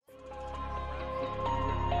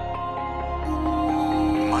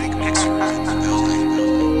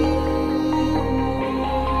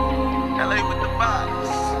LA with the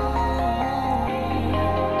vibes.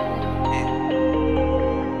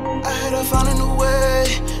 I had her found a new way,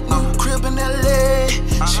 new crib in LA.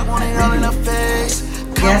 She want it all in her face.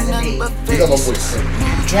 Yes, indeed. You know my boy Sam.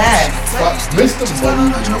 Yes. Mr.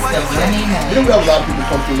 Money. Mr. Money Man. You know we have a lot of people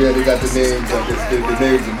come through here, they got the names, the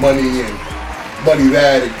names of money and money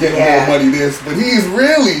that and getting more money this, but he's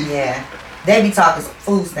really They be talking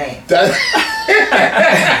food stamps. that.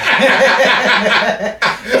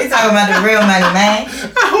 They talking about the real money, man.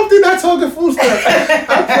 I hope they're not talking food stamps.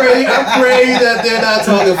 I pray that they're not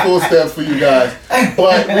talking food stamps for you guys.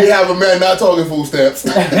 But we have a man not talking food stamps.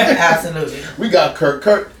 Absolutely. We got Kurt.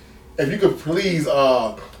 Kurt, if you could please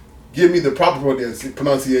give me the proper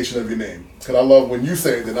pronunciation of your name. Because I love when you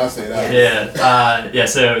say it, then I say it out.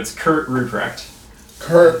 So it's Kurt Rupprecht.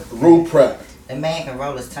 Kurt Rupprecht. The man can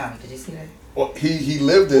roll his tongue. Did you see that? Well, he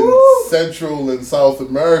lived in Central and South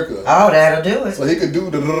America. Oh, that'll do it. So he could do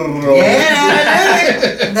the... Yeah, that'll do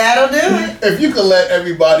it. That'll do it. If you could let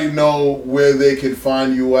everybody know where they can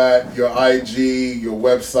find you at, your IG, your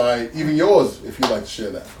website, even yours, if you'd like to share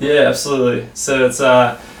that. Yeah, absolutely. So it's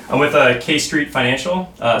I'm with K Street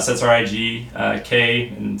Financial. So that's our IG, K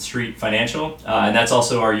and Street Financial, and that's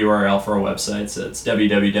also our URL for our website. So it's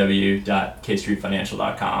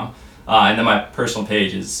www.kstreetfinancial.com. And then my personal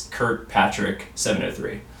page is Kurt Patrick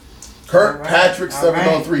 703. Kurt Patrick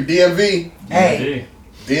 703. DMV. Hey.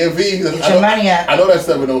 DMV. Get your money out. I know that's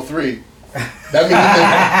 703. That means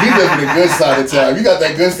he lives in the good side of town. You got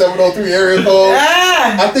that good 703 area code.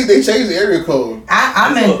 I think they changed the area code.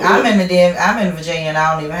 I'm in Virginia and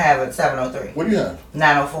I don't even have a 703. What do you have?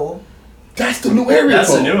 904. That's the new area That's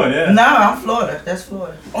code. the new one, yeah. No, I'm Florida. That's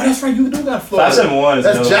Florida. Oh, that's right. You do got Florida. 571 is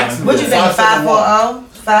That's another Jacksonville. What you think? 540?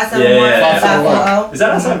 571? Yeah. 540? Is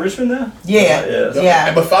that outside Richmond now?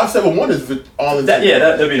 Yeah. But 571 is all in.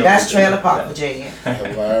 That'd be no. That's Trailer Park, Virginia.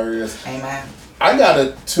 Hilarious. Amen. I got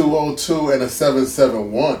a 202 and a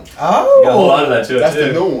 771. Oh. You got a whole lot of that too. That's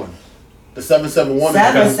the new one. The 771.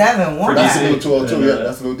 771. That's the new 202. Yeah,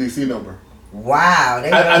 that's the new DC number. Wow,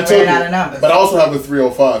 they I ran out of numbers. But I also have a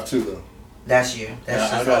 305 too, though. That's you.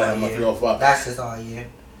 That's I just gotta all have my you. 305. That's just all you.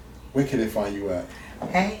 Where can they find you at?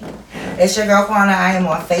 Hey, it's your girl Fauna. I am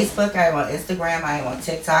on Facebook. I am on Instagram. I am on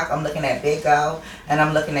TikTok. I'm looking at Big Go, and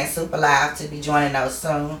I'm looking at Super Live to be joining those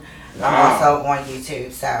soon. Wow. I'm also on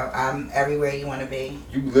YouTube, so I'm everywhere you want to be.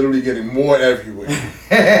 You literally getting more everywhere.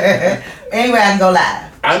 Anyway, I can go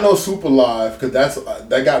live. I know Super Live because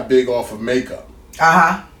that got big off of makeup.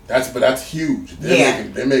 That's huge.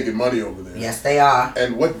 They're making money over there. Yes, they are.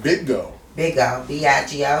 And what Big Go? Big Go,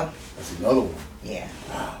 BIGO. That's another one. Yeah.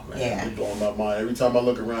 Wow, man, Yeah. you're blowing my mind. Every time I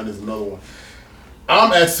look around, there's another one.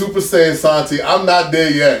 I'm at Super Saiyan Santi. I'm not there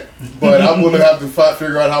yet, but I'm going to have to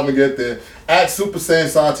figure out how I'm going to get there. At Super Saiyan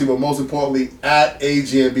Santi, but most importantly, at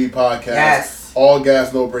AGNB Podcast. Yes. All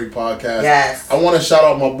Gas, No Break Podcast. Yes. I want to shout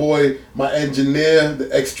out my boy, my engineer, the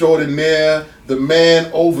extraordinaire, the man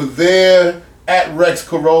over there at Rex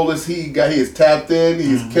Corollas. He is tapped in.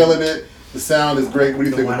 He's killing it. The sound is great. What do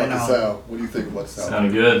you think about the sound? What do you think about the sound?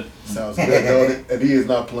 Sounded good. Sounds good, don't it? And he is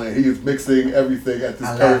not playing. He is mixing everything at this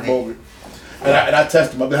current moment. And I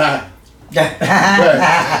test him. I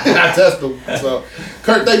test him. So,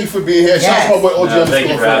 Kurt, thank you for being here. Shout out to my boy OG. Thank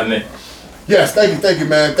you for having me. Yes, thank you,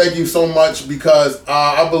 man. Thank you so much because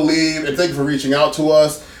I believe, and thank you for reaching out to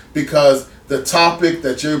us because the topic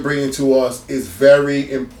that you're bringing to us is very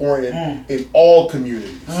important in all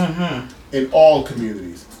communities. In all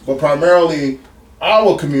communities. But primarily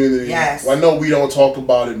our community. Yes. I know we don't talk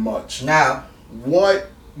about it much. No. What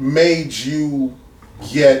made you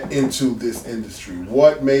get into this industry?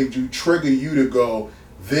 What made you trigger you to go,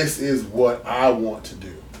 this is what I want to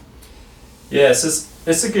do? Yes,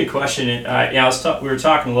 it's a good question. We were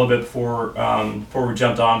talking a little bit before we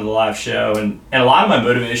jumped on to the live show, and a lot of my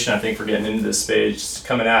motivation, I think, for getting into this space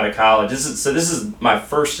coming out of college. This is my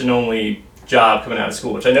first and only job coming out of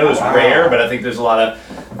school, which I know is rare, but I think there's a lot of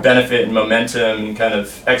benefit and momentum and kind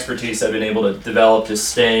of expertise I've been able to develop just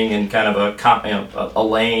staying in kind of a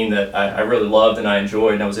lane that I really loved and I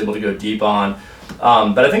enjoyed and I was able to go deep on.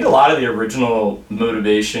 But I think a lot of the original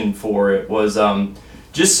motivation for it was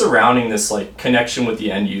just surrounding this like connection with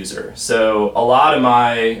the end user. So a lot of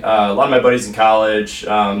my buddies in college,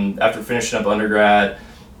 after finishing up undergrad,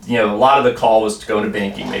 a lot of the call was to go into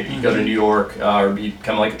banking, maybe go to New York or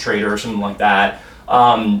become like a trader or something like that.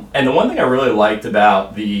 And the one thing I really liked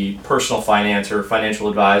about the personal finance or financial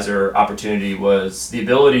advisor opportunity was the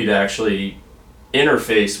ability to actually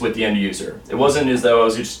interface with the end user. It wasn't as though I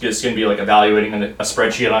was just going to be like evaluating a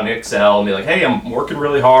spreadsheet on Excel and be like, hey, I'm working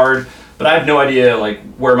really hard, but I have no idea like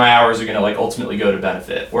where my hours are going to like ultimately go to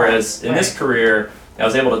benefit. Whereas in this career, I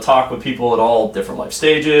was able to talk with people at all different life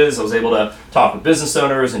stages. I was able to talk with business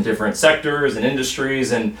owners in different sectors and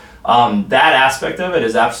industries, and that aspect of it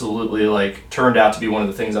has absolutely like turned out to be one of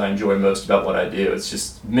the things I enjoy most about what I do. It's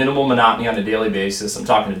just minimal monotony on a daily basis. I'm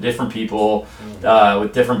talking to different people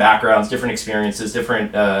with different backgrounds, different experiences,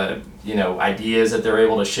 different ideas that they're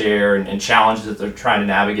able to share, and challenges that they're trying to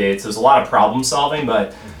navigate. So there's a lot of problem solving,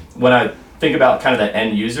 but when I think about kind of that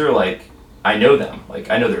end user, like I know them. Like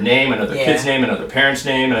I know their name, I know their kid's name, I know their parents'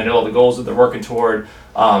 name, and I know all the goals that they're working toward.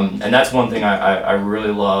 And that's one thing I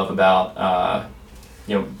really love about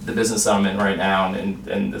the business that I'm in right now,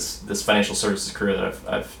 and this financial services career that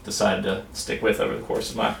I've decided to stick with over the course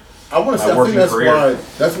of my working career.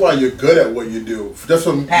 That's why you're good at what you do. Just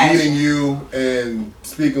from meeting you and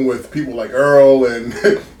speaking with people like Earl, and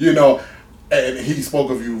and he spoke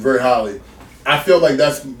of you very highly. I feel like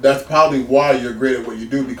that's probably why you're great at what you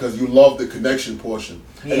do, because you love the connection portion.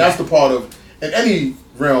 And that's the part of, in any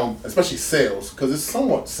realm, especially sales, because it's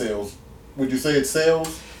somewhat sales. Would you say it's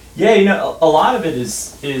sales? Yeah, a lot of it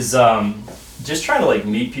is just trying to like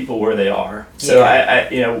meet people where they are. So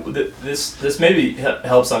this maybe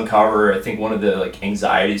helps uncover, I think, one of the like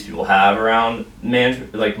anxieties people have around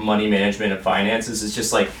like money management and finances is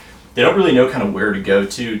just like they don't really know kind of where to go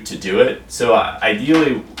to do it. So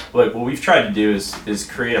ideally, like what we've tried to do is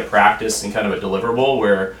create a practice and kind of a deliverable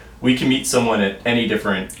where we can meet someone at any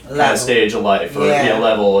different kind of stage of life or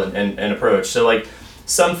level and approach. So like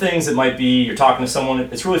some things that might be, you're talking to someone,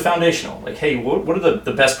 it's really foundational. Like, hey, what are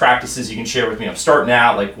the best practices you can share with me? I'm starting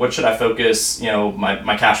out, like what should I focus,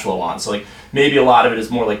 my cash flow on? So like maybe a lot of it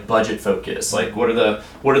is more like budget focus. Like what are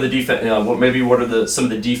some of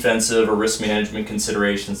the defensive or risk management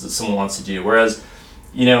considerations that someone wants to do? Whereas,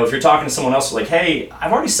 if you're talking to someone else, like, hey,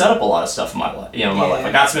 I've already set up a lot of stuff in my life. My life.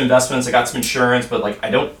 I got some investments, I got some insurance, but like I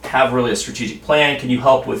don't have really a strategic plan. Can you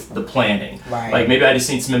help with the planning? Right. Like maybe I just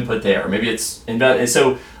need some input there. Maybe it's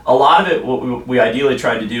so a lot of it. What we ideally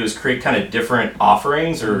tried to do is create kind of different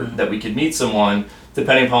offerings, or that we could meet someone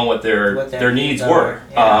depending upon what their needs were.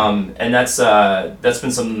 And that's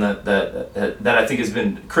been something that I think has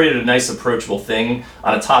been created a nice approachable thing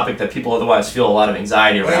on a topic that people otherwise feel a lot of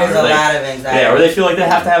anxiety around. There's a lot of anxiety. Yeah, or they feel like they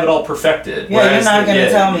have to have it all perfected. Yeah, you're not going to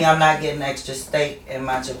tell me I'm not getting extra steak in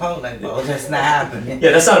my Chipotle bowl. That's not happening.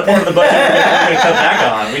 Yeah, that's not a part of the budget we're going to cut back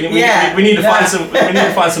on. We need to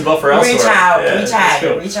find some buffer elsewhere.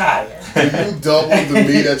 Reach higher. Do you double the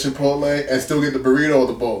meat at Chipotle and still get the burrito or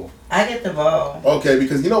the bowl? I get the bowl. Okay,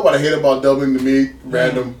 because you know what I hate about doubling the meat?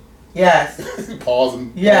 Random. Yes.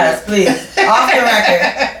 Pausing. Yes, please. Off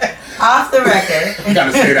the record. You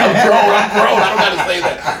gotta say that. I'm grown. I don't gotta say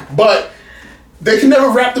that. But they can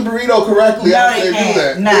never wrap the burrito correctly after they do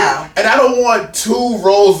that. No. And I don't want 2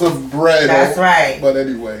 rolls of bread. That's right. But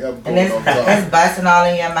anyway, I'm going it's busting all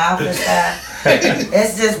in your mouth and stuff.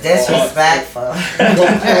 It's just disrespectful.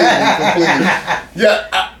 Completely.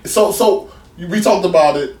 Yeah. So we talked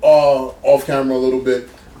about it off camera a little bit.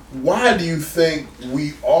 Why do you think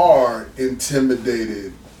we are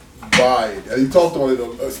intimidated by it? And you talked on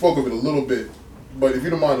it, spoke of it a little bit, but if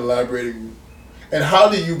you don't mind elaborating, and how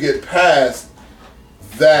do you get past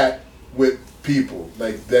that with people,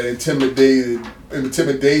 like that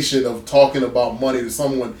intimidation of talking about money to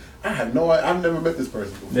someone? I've never met this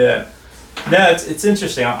person before. Yeah, no, it's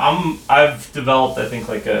interesting. I've developed, I think,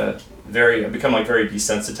 like I've become like very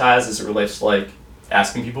desensitized as it relates to like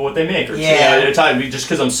asking people what they make, or just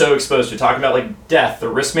because I'm so exposed to talking about like death or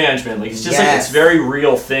risk management. Like it's just like it's very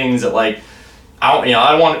real things that like I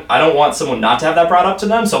don't want someone not to have that brought up to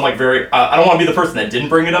them. So I'm like I don't want to be the person that didn't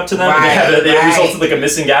bring it up to them. And it results in like a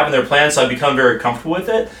missing gap in their plan. So I become very comfortable with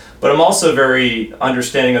it. But I'm also very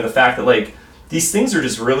understanding of the fact that like these things are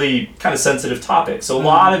just really kind of sensitive topics. So a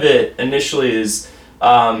lot of it initially is.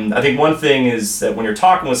 I think one thing is that when you're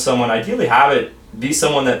talking with someone, ideally have it be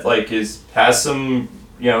someone that like has some,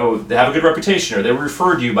 they have a good reputation, or they were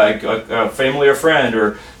referred to you by a family or friend,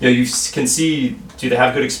 or you can see, do they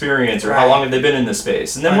have good experience, or how long have they been in this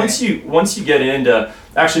space? And then once you get into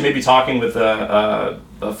actually maybe talking with a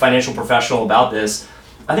financial professional about this,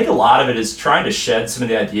 I think a lot of it is trying to shed some of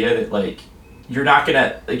the idea that like you're not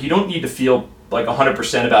gonna you don't need to feel like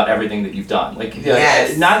 100% about everything that you've done. Like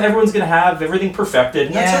not everyone's gonna have everything perfected,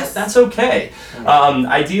 and that's okay.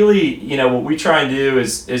 Ideally, what we try and do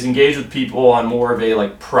is engage with people on more of a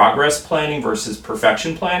like progress planning versus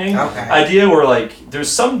perfection planning idea, where like there's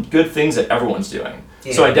some good things that everyone's doing.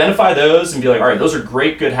 Yeah. So identify those and be like, all right, those are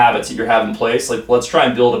great, good habits that you have in place. Like let's try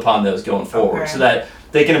and build upon those going forward, so that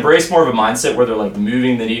they can embrace more of a mindset where they're like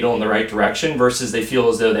moving the needle in the right direction versus they feel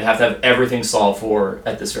as though they have to have everything solved for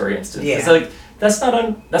at this very instant. Yeah. It's like that's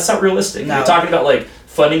not realistic. No. You're talking about like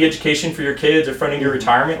funding education for your kids or funding your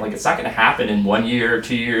retirement. Like it's not going to happen in 1 year,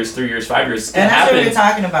 2 years, 3 years, 5 years. It's And that's happen. what we're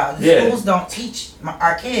talking about. The schools don't teach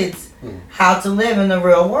our kids how to live in the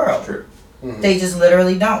real world. True. They just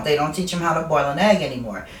literally don't. They don't teach them how to boil an egg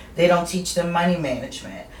anymore. They don't teach them money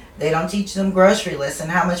management. They don't teach them grocery lists and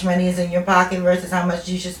how much money is in your pocket versus how much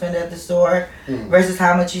you should spend at the store versus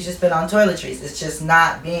how much you should spend on toiletries. It's just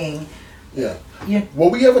not being... Yeah. You, Were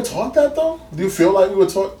we ever taught that, though? Do you feel like we were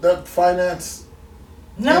taught that finance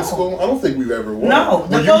no. in school? I don't think we ever were. No.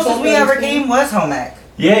 The Were you closest taught we that in ever school? came was home ec.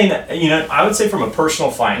 Yeah, you know, I would say from a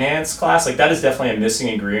personal finance class, like that is definitely a missing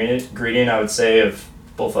ingredient I would say, of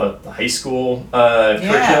both a high school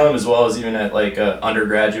curriculum as well as even at like a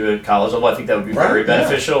undergraduate college level. I think that would be very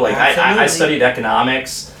beneficial. Like I studied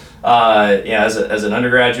economics, as an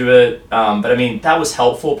undergraduate, but I mean that was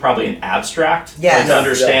helpful probably in abstract, like, to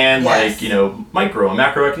understand like, you know, micro and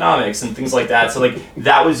macroeconomics and things like that. So like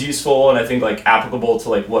that was useful and I think like applicable to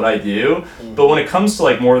like what I do. But when it comes to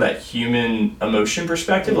like more of that human emotion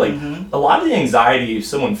perspective, like a lot of the anxiety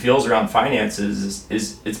someone feels around finances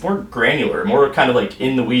is it's more granular, more kind of like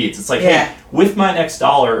in the weeds. It's like, hey, with my next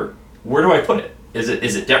dollar, where do I put it? Is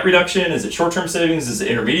it debt reduction? Is it short-term savings? Is it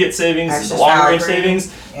intermediate savings? Is it long-range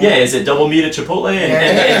savings? Yeah, is it double meat at Chipotle?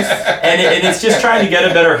 And it's just trying to get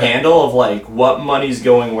a better handle of like what money's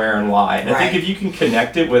going where and why. And I think if you can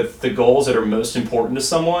connect it with the goals that are most important to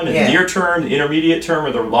someone in the near term, the intermediate term,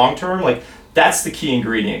 or the long term, like that's the key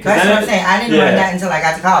ingredient. That's what I'm saying. I didn't learn that until I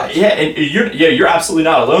got to college. Yeah, and you're absolutely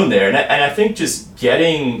not alone there. And I think just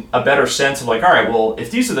getting a better sense of like, all right, well,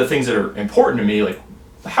 if these are the things that are important to me, like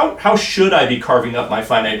how should I be carving up my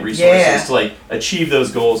finite resources to like achieve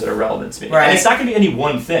those goals that are relevant to me? Right. And it's not going to be any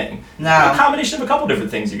one thing. No. It's a combination of a couple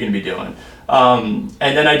different things you're going to be doing. And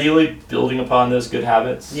then ideally building upon those good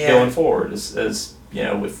habits going forward as you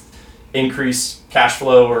know, with increased cash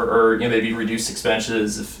flow or you know, maybe reduced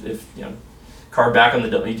expenses if you know, carve back on you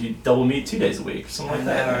do double meat 2 days a week, something like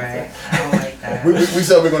that. Right. I don't like that. We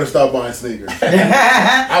said we're going to stop buying sneakers.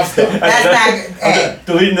 I've stopped. That's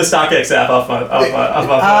Deleting the StockX app off my phone.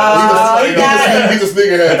 He's a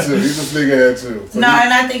sneakerhead too. So and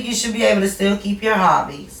I think you should be able to still keep your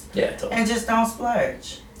hobbies. Yeah, totally. And just don't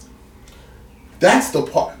splurge. That's the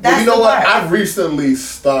part. That's But you know the what? part. I've recently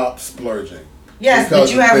stopped splurging. Yes, because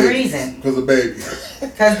but you of have a babies. reason. Because of babies.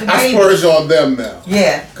 Because the I baby. splurge on them now.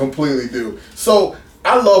 Yeah. Completely do. So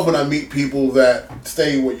I love when I meet people that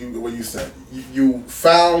stay what you said. You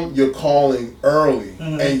found your calling early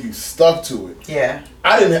and you stuck to it. Yeah.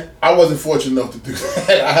 I wasn't fortunate enough to do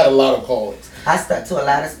that. I had a lot of callings. I stuck to a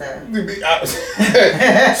lot of stuff.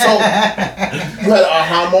 So you had an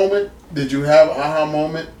aha moment? Did you have an aha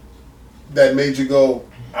moment that made you go,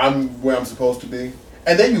 I'm where I'm supposed to be?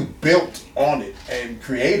 And then you built on it and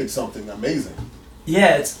created something amazing.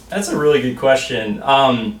 Yeah, that's a really good question.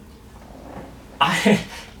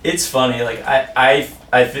 It's funny. Like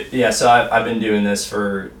so I've been doing this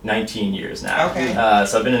for 19 years now. Okay.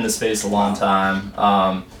 So I've been in the space a long time,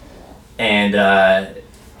 and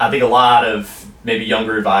I think a lot of maybe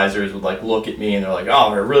younger advisors would like look at me and they're like, oh,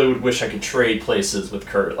 I really would wish I could trade places with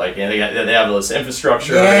Kurt. Like, you know, they have this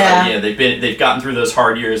infrastructure. Yeah. You know, they've gotten through those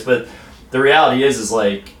hard years, but the reality is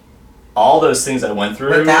like all those things I went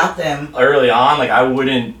through without them early on, like I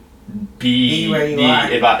wouldn't be where you the are.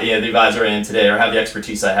 the advisor I am today or have the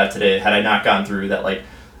expertise I have today had I not gone through that like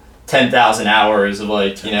 10,000 hours of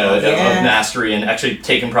like, you know, of mastery and actually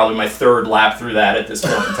taken probably my third lap through that at this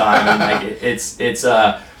point in time. And like it's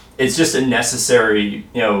just a necessary,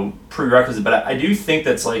 you know, prerequisite. But I do think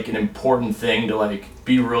that's like an important thing to like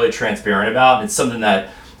be really transparent about. And it's something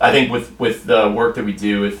that I think with the work that we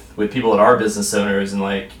do with people that are business owners and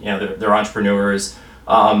like, you know, they're entrepreneurs,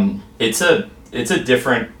 it's a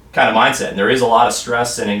different kind of mindset. And there is a lot of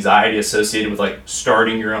stress and anxiety associated with like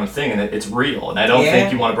starting your own thing, and it's real. And I don't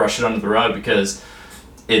think you want to brush it under the rug because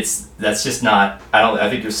that's just not. I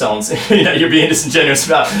think you're selling. You know, you're being disingenuous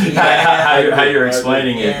about how you're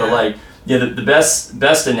explaining it. But like, yeah, the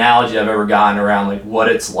best analogy I've ever gotten around like what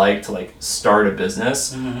it's like to like start a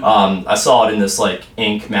business. I saw it in this like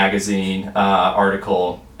Inc. magazine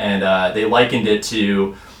article, and they likened it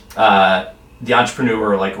to the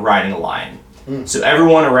entrepreneur like riding a lion. So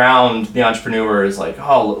everyone around the entrepreneur is like,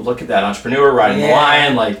 oh, look at that entrepreneur riding the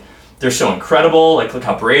lion, like they're so incredible, like look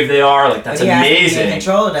how brave they are, like that's amazing. Have to be in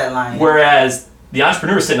control of that lion. Whereas the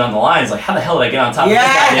entrepreneur sitting on the line is like, how the hell did I get on top of this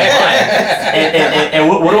goddamn line? And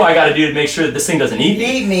what do I got to do to make sure that this thing doesn't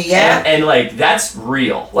eat me? And like, that's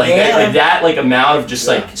real. Like, that like amount of just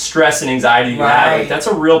like stress and anxiety you have, like, that's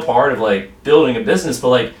a real part of like building a business. But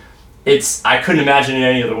like, I couldn't imagine it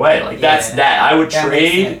any other way. Like, that's that. I would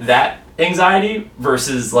trade that anxiety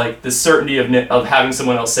versus like the certainty of having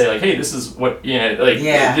someone else say like, hey, this is what,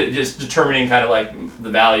 just determining kind of like the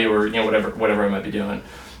value or, whatever I might be doing.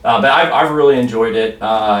 But I've really enjoyed it.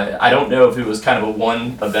 I don't know if it was kind of a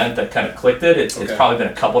one event that kind of clicked it. It's probably been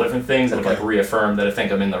a couple different things that have like reaffirmed that I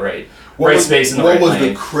think I'm in the right space in the right lane. What was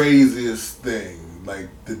the craziest thing? Like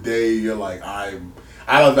the day you're like, I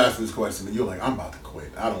love asking this question, and you're like, I'm about to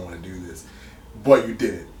quit. I don't want to do this. But you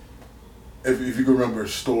did it. If you can remember a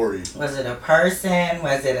story. Was it a person?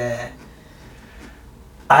 Was it a...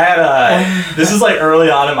 I had this is like early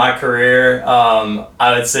on in my career.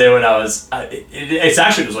 I would say when I was, it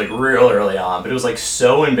actually was like real early on, but it was like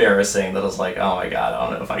so embarrassing that I was like, oh my God, I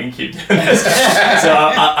don't know if I can keep doing this. So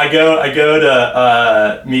I go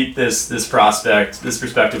to meet this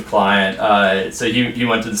prospective client. So he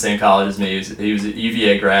went to the same college as me. He was a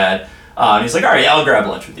UVA grad. And he's like, all right, I'll grab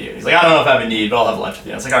lunch with you. He's like, I don't know if I have a need, but I'll have lunch with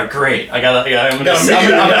you. I was like, all right, great. I got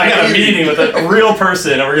a meeting with a real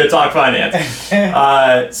person, and we're going to talk finance.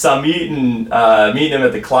 So I'm meeting him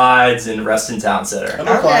at the Clydes in Reston Town Center.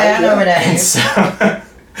 Okay, I know where that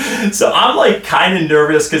is. So I'm like kind of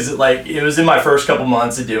nervous because it was in my first couple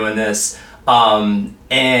months of doing this, and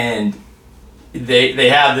they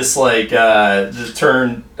have this like the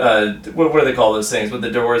turn what do they call those things with the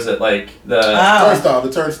doors that like the turnstile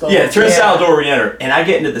turnstile door we enter, and I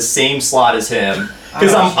get into the same slot as him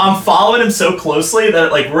because I'm following him so closely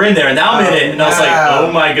that like we're in there and now I'm in it, and I was like, oh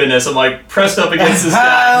my goodness, I'm like pressed up against this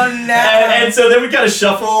guy. Oh no. And so then we kind of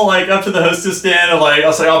shuffle like up to the hostess stand, and I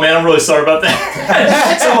was like, oh man, I'm really sorry about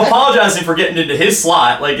that. So I'm apologizing for getting into his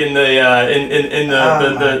slot, like in the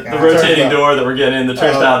the rotating door that we're getting in, the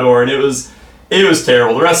turnstile door, and it was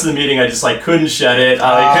terrible. The rest of the meeting, I just like couldn't shut it.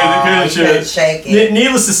 Couldn't shake it.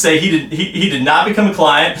 Needless to say, he did not become a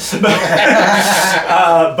client.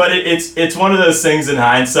 But it's one of those things in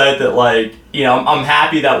hindsight that like, I'm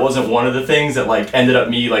happy that wasn't one of the things that like ended up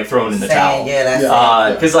me like throwing in the towel.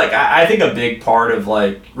 Because like I think a big part of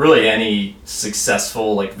like really any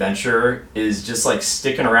successful like venture is just like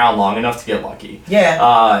sticking around long enough to get lucky.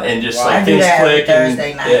 And just like things click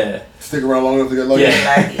Thursday night. Stick around long enough to get lucky.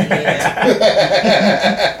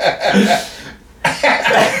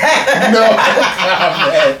 No,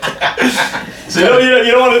 man. So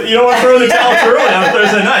you don't want to throw in the towel too early on a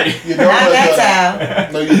Thursday night. You don't Not that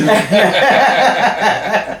time. No, you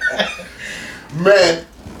don't.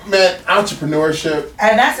 Man, entrepreneurship.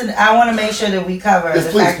 And I want to make sure that we cover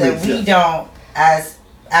the fact that we don't, as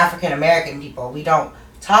African American people, we don't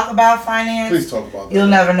talk about finance. Please talk about that. You'll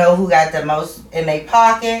never know who got the most in their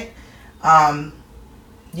pocket.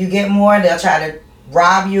 You get more, they'll try to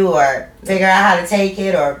rob you or figure out how to take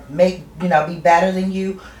it or make, be better than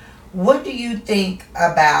you. What do you think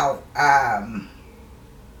about,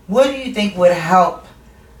 what do you think would help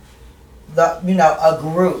a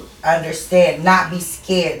group understand, not be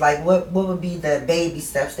scared? Like what would be the baby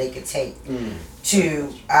steps they could take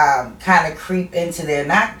to kind of creep into there,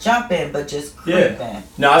 not jump in, but just creep in?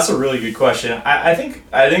 No, that's a really good question. I think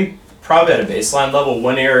probably at a baseline level,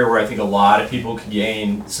 one area where I think a lot of people could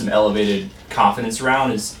gain some elevated confidence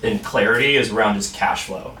around and clarity is around just cash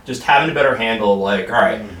flow. Just having a better handle, like, all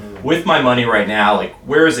right, with my money right now, like,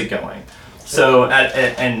 where is it going? So,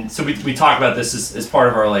 so we talk about this as part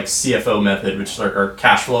of our like CFO method, which is like our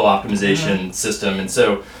cash flow optimization system. And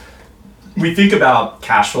so we think about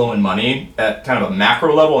cash flow and money at kind of a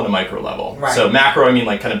macro level and a micro level. Right. So macro, I mean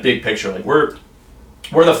like kind of big picture, like where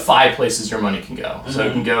are the 5 places your money can go? So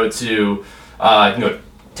it can go to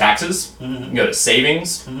taxes, you can go to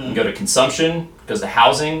savings, you can go to consumption, it goes to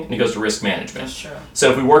housing, and it goes to risk management. That's true. So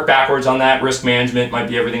if we work backwards on that, risk management might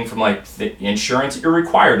be everything from like the insurance that you're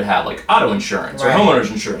required to have, like auto insurance or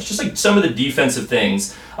homeowners insurance, just like some of the defensive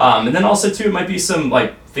things. And then also too, it might be some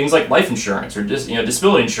like things like life insurance or just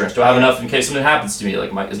disability insurance. Do I have enough in case something happens to me?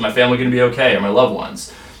 Like is my family going to be okay, or my loved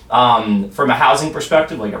ones? From a housing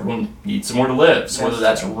perspective, like everyone needs somewhere to live. So whether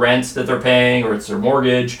that's rent that they're paying or it's their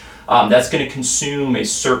mortgage, that's going to consume a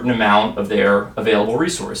certain amount of their available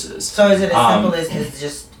resources. So is it as simple as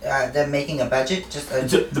just them making a budget?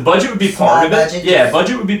 The budget would be part of it.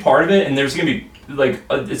 Budget would be part of it, and there's going to be like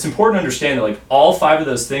it's important to understand that like all 5 of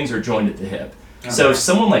those things are joined at the hip. So if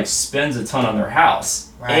someone like spends a ton on their house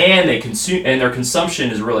Right. and they consume and their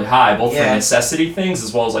consumption is really high, both for necessity things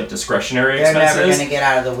as well as like discretionary expenses, never gonna get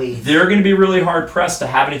out of the weeds. they're going to be really hard pressed to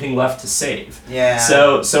have anything left to save. Yeah.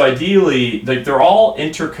 So ideally, like they're all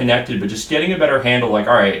interconnected, but just getting a better handle. Like,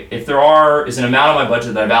 all right, if there is an amount of my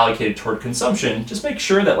budget that I've allocated toward consumption, just make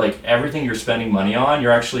sure that like everything you're spending money on,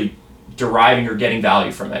 you're actually deriving or getting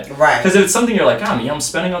value from it. Right. Because if it's something you're like, I'm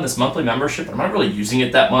spending on this monthly membership, but I'm not really using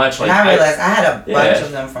it that much. Like, and I realized I had a bunch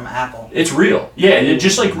of them from Apple. It's real. Yeah, and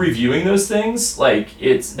just like reviewing those things, like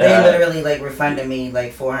it's. They literally like refunded me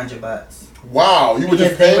like $400. Wow, you were because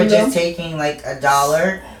just they paying were them? just taking like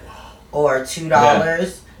 $1 or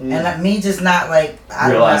 $2, and me just not like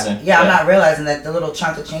I'm not realizing that the little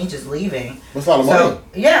chunk of change is leaving. That's a lot of money. So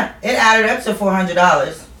yeah, it added up to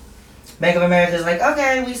 $400. Bank of America's like,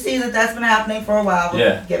 okay, we see that that's been happening for a while.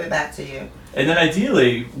 We'll give it back to you. And then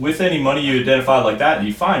ideally, with any money you identify like that,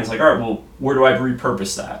 you find it's like, all right, well, where do I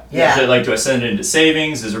repurpose that? Yeah. Do I send it into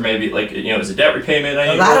savings? Is there maybe like is a debt repayment I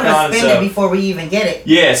need a to lot work of us on? spend it before we even get it.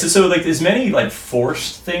 Yeah, so like as many like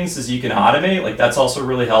forced things as you can automate, like that's also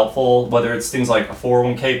really helpful. Whether it's things like a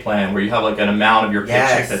 401k plan where you have like an amount of your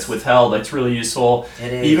paycheck that's withheld, that's really useful.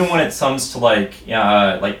 It is. Even when it comes to like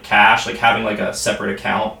cash, like having like a separate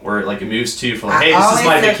account where like it moves to for like, hey, this is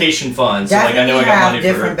my vacation fund, so like I know I got money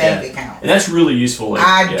for different bank accounts. And that's really useful. Like,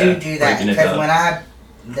 I do that because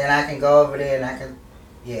when I can go over there and I can,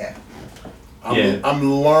 I'm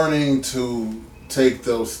learning to take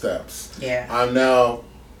those steps. Yeah. I'm now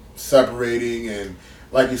separating and,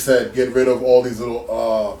 like you said, get rid of all these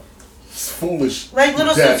little foolish like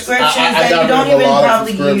little debts. subscriptions I that got you don't rid of even a lot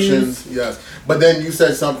probably of subscriptions. use. Yes, but then you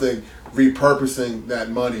said something, repurposing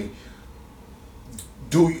that money.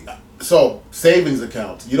 So savings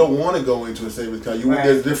accounts. You don't want to go into a savings account.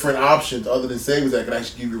 There's different options other than savings that can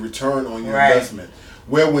actually give you a return on your investment.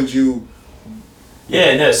 Where would you?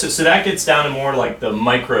 Yeah, no. So that gets down to more like the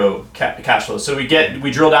micro cash flow. So we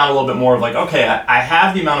drill down a little bit more of like, okay, I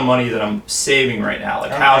have the amount of money that I'm saving right now.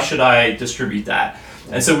 Like, how should I distribute that?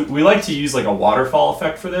 And so we like to use like a waterfall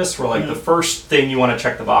effect for this, where like the first thing you want to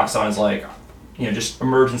check the box on is like, just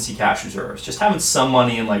emergency cash reserves. Just having some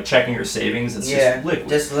money in like checking or savings that's just liquid.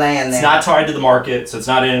 Just laying there. It's not tied to the market, so it's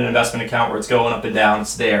not in an investment account where it's going up and down.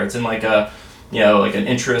 It's there. It's in like a, like an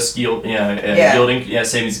interest yield, yielding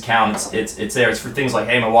savings account. It's there. It's for things like,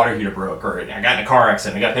 hey, my water heater broke, or I got in a car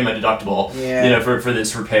accident, I got to pay my deductible, for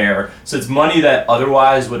this repair. So it's money that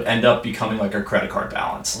otherwise would end up becoming like a credit card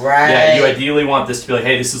balance. Right. Yeah, you ideally want this to be like,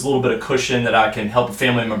 hey, this is a little bit of cushion that I can help a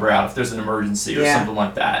family member out if there's an emergency or something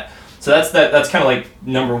like that. So that's kind of like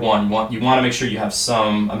number one. You want to make sure you have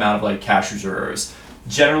some amount of like cash reserves.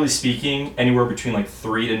 Generally speaking, anywhere between like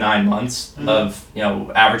 3 to 9 months of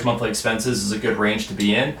average monthly expenses is a good range to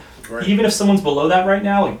be in. Right. Even if someone's below that right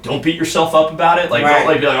now, like don't beat yourself up about it. Like don't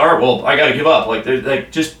like be like, all right, well I gotta give up.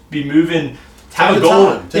 Like just be moving. Have a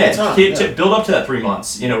goal. Build up to that 3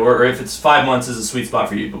 months. Or if it's 5 months is a sweet spot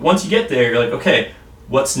for you. But once you get there, you're like, okay,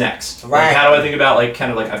 what's next? Right. Like, how do I think about like kind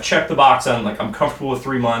of like I've checked the box on like I'm comfortable with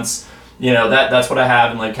 3 months. That's what I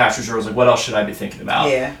have in like cash reserves. Like what else should I be thinking about?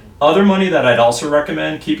 Yeah. Other money that I'd also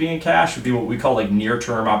recommend keeping in cash would be what we call like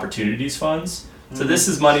near-term opportunities funds. So this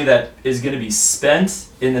is money that is going to be spent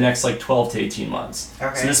in the next like 12 to 18 months.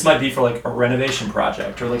 Okay. So this might be for like a renovation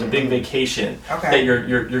project or like a big vacation that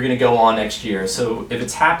you're going to go on next year. So if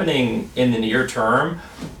it's happening in the near term,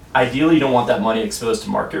 ideally you don't want that money exposed to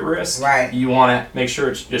market risk. Right. You want to make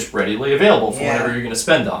sure it's just readily available for whatever you're going to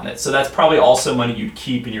spend on it. So that's probably also money you'd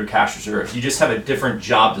keep in your cash reserves. You just have a different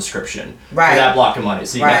job description for that block of money.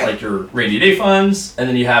 So you got like your rainy day funds, and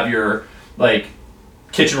then you have your like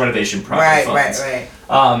kitchen renovation project funds. Right.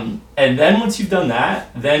 And then once you've done that,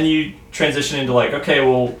 then you transition into like, okay,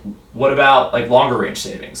 well, what about like longer range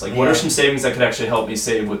savings? Like what are some savings that could actually help me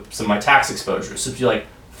save with some of my tax exposure? So if you like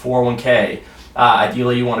 401k,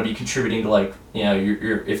 ideally you want to be contributing to like,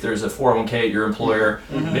 your if there's a 401k at your employer,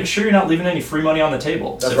 make sure you're not leaving any free money on the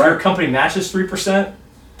table. So if your company matches 3%,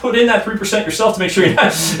 put in that 3% yourself to make sure you're not.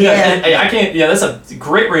 I can't. That's a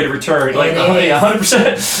great rate of return. Like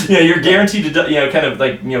 100%. You're guaranteed to kind of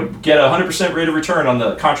like get a 100% rate of return on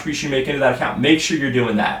the contribution you make into that account. Make sure you're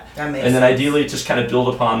doing that. And then ideally just kind of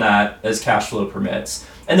build upon that as cash flow permits.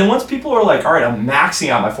 And then once people are like, all right, I'm maxing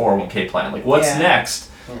out my 401k plan. Like what's next?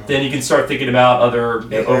 Then you can start thinking about other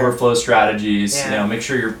overflow strategies. Make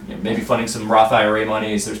sure you're maybe funding some Roth IRA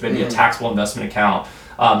monies. There's maybe a taxable investment account.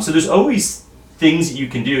 So there's always things that you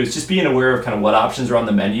can do. It's just being aware of kind of what options are on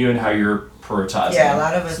the menu and how you're prioritizing. Yeah, a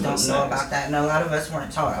lot of us don't know about that, and a lot of us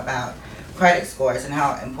weren't taught about credit scores and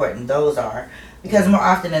how important those are. Because more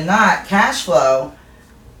often than not, cash flow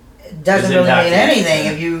doesn't Is really mean impacting anything.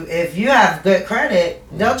 it. If you have good credit,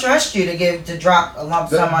 they'll trust you to drop a lump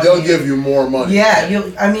sum on They'll you. give you more money. Yeah,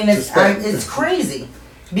 it's spend. crazy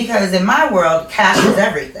because in my world, cash is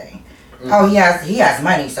everything. Oh, he has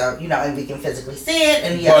money, so and we can physically see it,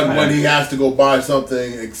 and he has But money. when he has to go buy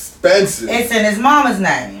something expensive, It's in his mama's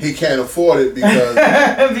name. he can't afford it because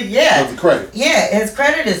Yeah. of the credit. Yeah, his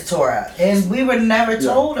credit is tore up, and we were never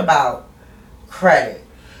told about credit.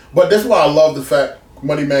 But that's why I love the fact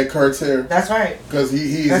Money Man Kurt's here. That's right. Because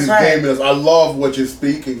he's That's right. gaming us. I love what you're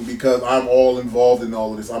speaking because I'm all involved in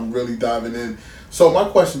all of this. I'm really diving in. So my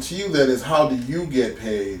question to you then is, how do you get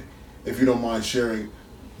paid, if you don't mind sharing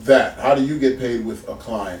that? How do you get paid with a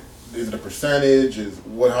client? Is it a percentage? How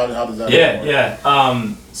does that work? Yeah.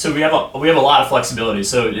 So we have a lot of flexibility.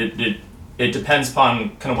 So it depends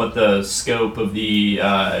upon kind of what the scope of the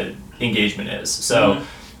engagement is. So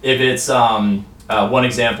if it's one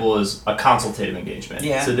example is a consultative engagement.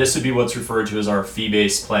 Yeah. So this would be what's referred to as our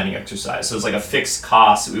fee-based planning exercise. So it's like a fixed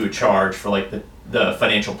cost that we would charge for like the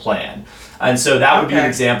financial plan. And so that would be an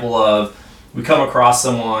example of, we come across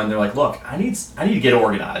someone, they're like, look, I need to get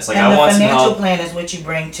organized. Like, And I want the some financial help. plan is what you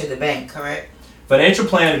bring to the bank, correct? Financial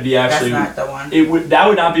plan would be actually, That's not the one. that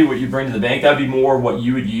would not be what you bring to the bank. That would be more what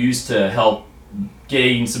you would use to help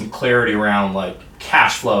gain some clarity around like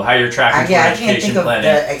cash flow, how you're tracking for I can't education think of planning.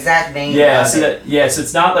 the exact name. Yeah, of so it. so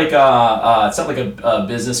it's not like a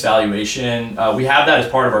business valuation. We have that as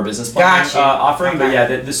part of our business plan Gotcha. offering, but Okay.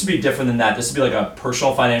 yeah, this would be different than that. This would be like a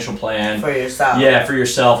personal financial plan. For yourself. Yeah, for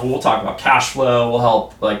yourself. We'll talk about cash flow. We'll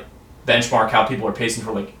help like benchmark how people are pacing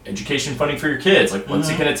for like education funding for your kids. Like, what's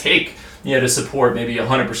it going to take, to support maybe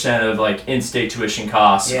 100% of like in-state tuition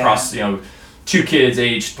costs across, 2 kids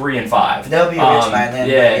aged 3 and 5. They'll be rich by then.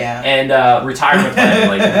 Yeah. And retirement plan,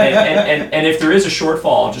 like, and if there is a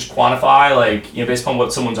shortfall, just quantify, like, based upon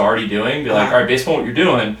what someone's already doing. Be like, all right, based on what you're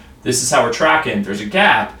doing, this is how we're tracking. There's a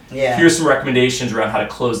gap. Yeah. Here's some recommendations around how to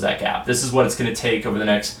close that gap. This is what it's going to take over the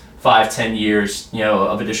next 5-10 years,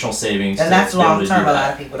 of additional savings. And that's to be able long to term. do A that.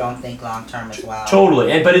 lot of people don't think long term as well.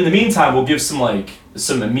 Totally, but in the meantime, we'll give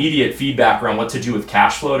some immediate feedback around what to do with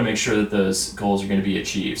cash flow to make sure that those goals are going to be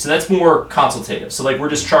achieved. So that's more consultative. So like we're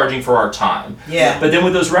just charging for our time. Yeah. But then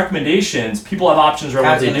with those recommendations, people have options around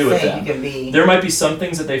what they do with them. You can be. There might be some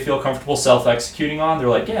things that they feel comfortable self-executing on. They're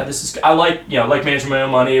like, yeah, this is, I like managing my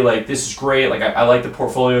own money. Like, this is great. Like, I like the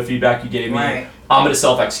portfolio feedback you gave me. Right. I'm going to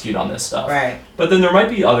self-execute on this stuff. Right. But then there might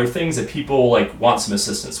be other things that people like want some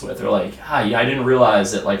assistance with. They're like, I didn't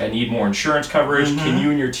realize that like I need more insurance coverage. Mm-hmm. Can you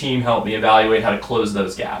and your team help me evaluate how to close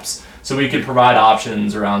those gaps? So we could provide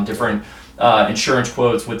options around different insurance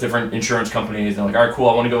quotes with different insurance companies. They're like, all right, cool,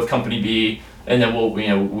 I want to go with company B, and then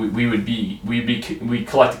we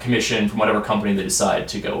collect a commission from whatever company they decide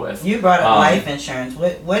to go with. You brought up life insurance.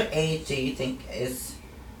 What age do you think is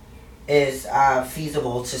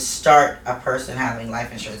feasible to start a person having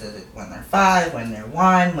life insurance? Is it when they're 5, when they're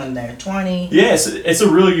 1, when they're 20? Yes, it's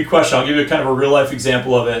a really good question. I'll give you kind of a real life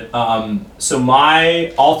example of it. So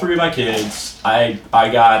all 3 of my kids, I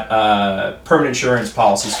got permanent insurance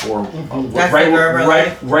policies for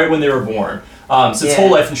right when they were born. So it's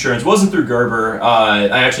whole life insurance. It wasn't through Gerber.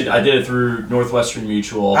 I did it through Northwestern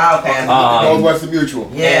Mutual. Oh, okay. Northwestern Mutual.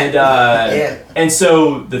 Yeah. And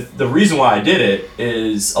so the reason why I did it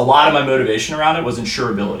is a lot of my motivation around it was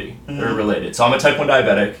insurability related. So I'm a type 1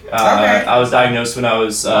 diabetic. I was diagnosed when I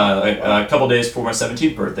was a couple days before my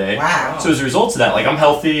 17th birthday. Wow. So as a result of that, like I'm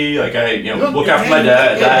healthy. Like I look after my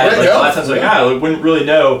dad. Like a lot of times like I wouldn't really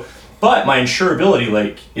know. But my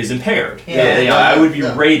insurability is impaired. I would be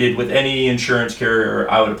rated with any insurance carrier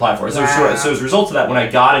I would apply for. So as a result of that, when I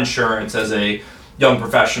got insurance as a young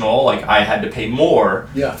professional, like I had to pay more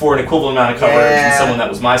for an equivalent amount of coverage than someone that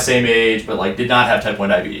was my same age but like did not have type 1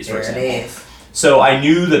 diabetes, for example. So I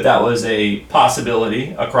knew that was a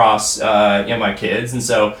possibility across my kids, and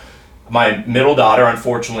so my middle daughter,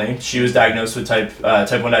 unfortunately, she was diagnosed with type 1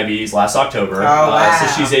 diabetes last October. So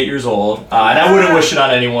she's 8 years old, and I wouldn't wish it on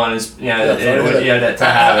anyone to have it.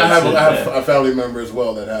 I have a family member as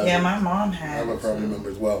well that has. Yeah, it. my mom has. I have a family member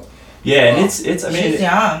as well. Yeah, and it's I mean, she's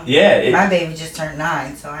young. Yeah, my baby just turned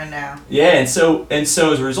 9, so I know. Yeah, and so as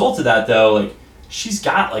a result of that, though, like she's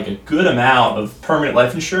got like a good amount of permanent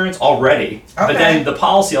life insurance already. Okay. But then the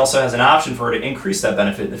policy also has an option for her to increase that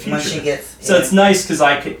benefit in the future. When she gets, so it's nice because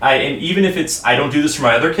and even if I don't do this for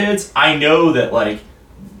my other kids, I know that like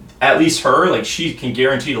at least her, like she can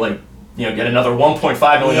guarantee to get another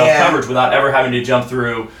 $1.5 million coverage without ever having to jump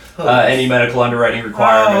through any medical underwriting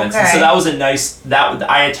requirements. And so that was a nice,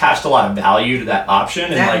 I attached a lot of value to that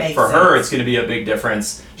option, and like for her it's going to be a big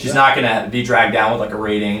difference. She's not going to be dragged down with like a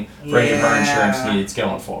rating for any of her insurance needs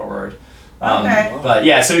going forward. Okay. But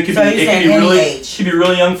yeah, so it could So be you it said could be any really age. could be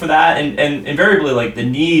really young for that, and invariably like the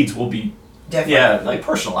needs will be Different. like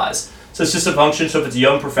personalized. So it's just a function. So if it's a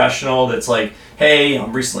young professional that's like, hey,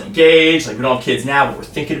 I'm recently engaged, like we don't have kids now, but we're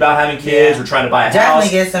thinking about having kids, we're trying to buy a Definitely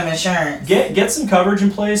house. get some insurance. Get some coverage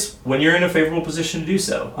in place when you're in a favorable position to do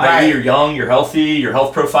so. Right. I.e., you're young, you're healthy, your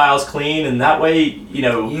health profile is clean, and that way, you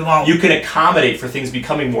can accommodate for things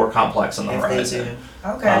becoming more complex on the If horizon.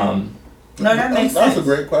 they do. Okay. No, that makes That's sense. a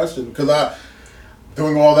great question because I'm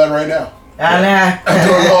doing all that right now. I know. I'm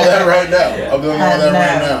doing all that right now. Yeah. I'm doing all that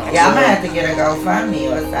right now. Yeah, I'm gonna have to get a GoFundMe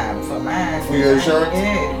or something for mine. For your insurance?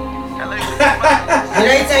 Yeah. Do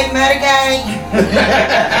they take Medicaid?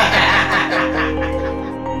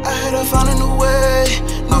 I had her finding a way,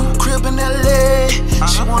 new crib in LA.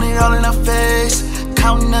 She want it all in her face,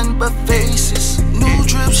 counting nothing but faces. New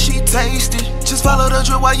drip she tasted, just follow the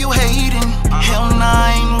drip while you hating. Hell nah,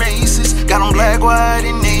 I ain't racist, got on black, white,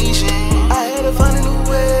 and Asian. I had her finding a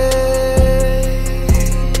way,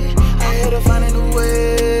 I had her finding a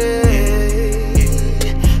way,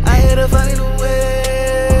 I had her finding a way,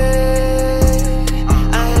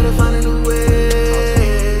 I had her finding a way.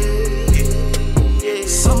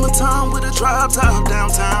 Summertime with a drop top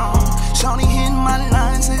downtown. Shawty hitting my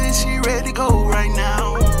line, said she ready to go right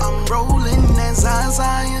now. I'm rolling that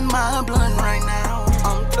Zaza in my blunt right now.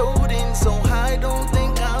 I'm floating so high, don't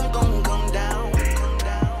think I'm gon' come down.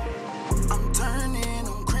 I'm turning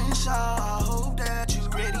on Crenshaw, I hope that you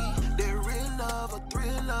ready. That real love, a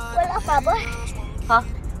thriller. Wala pa boy? Huh?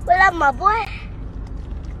 Wala ma boy?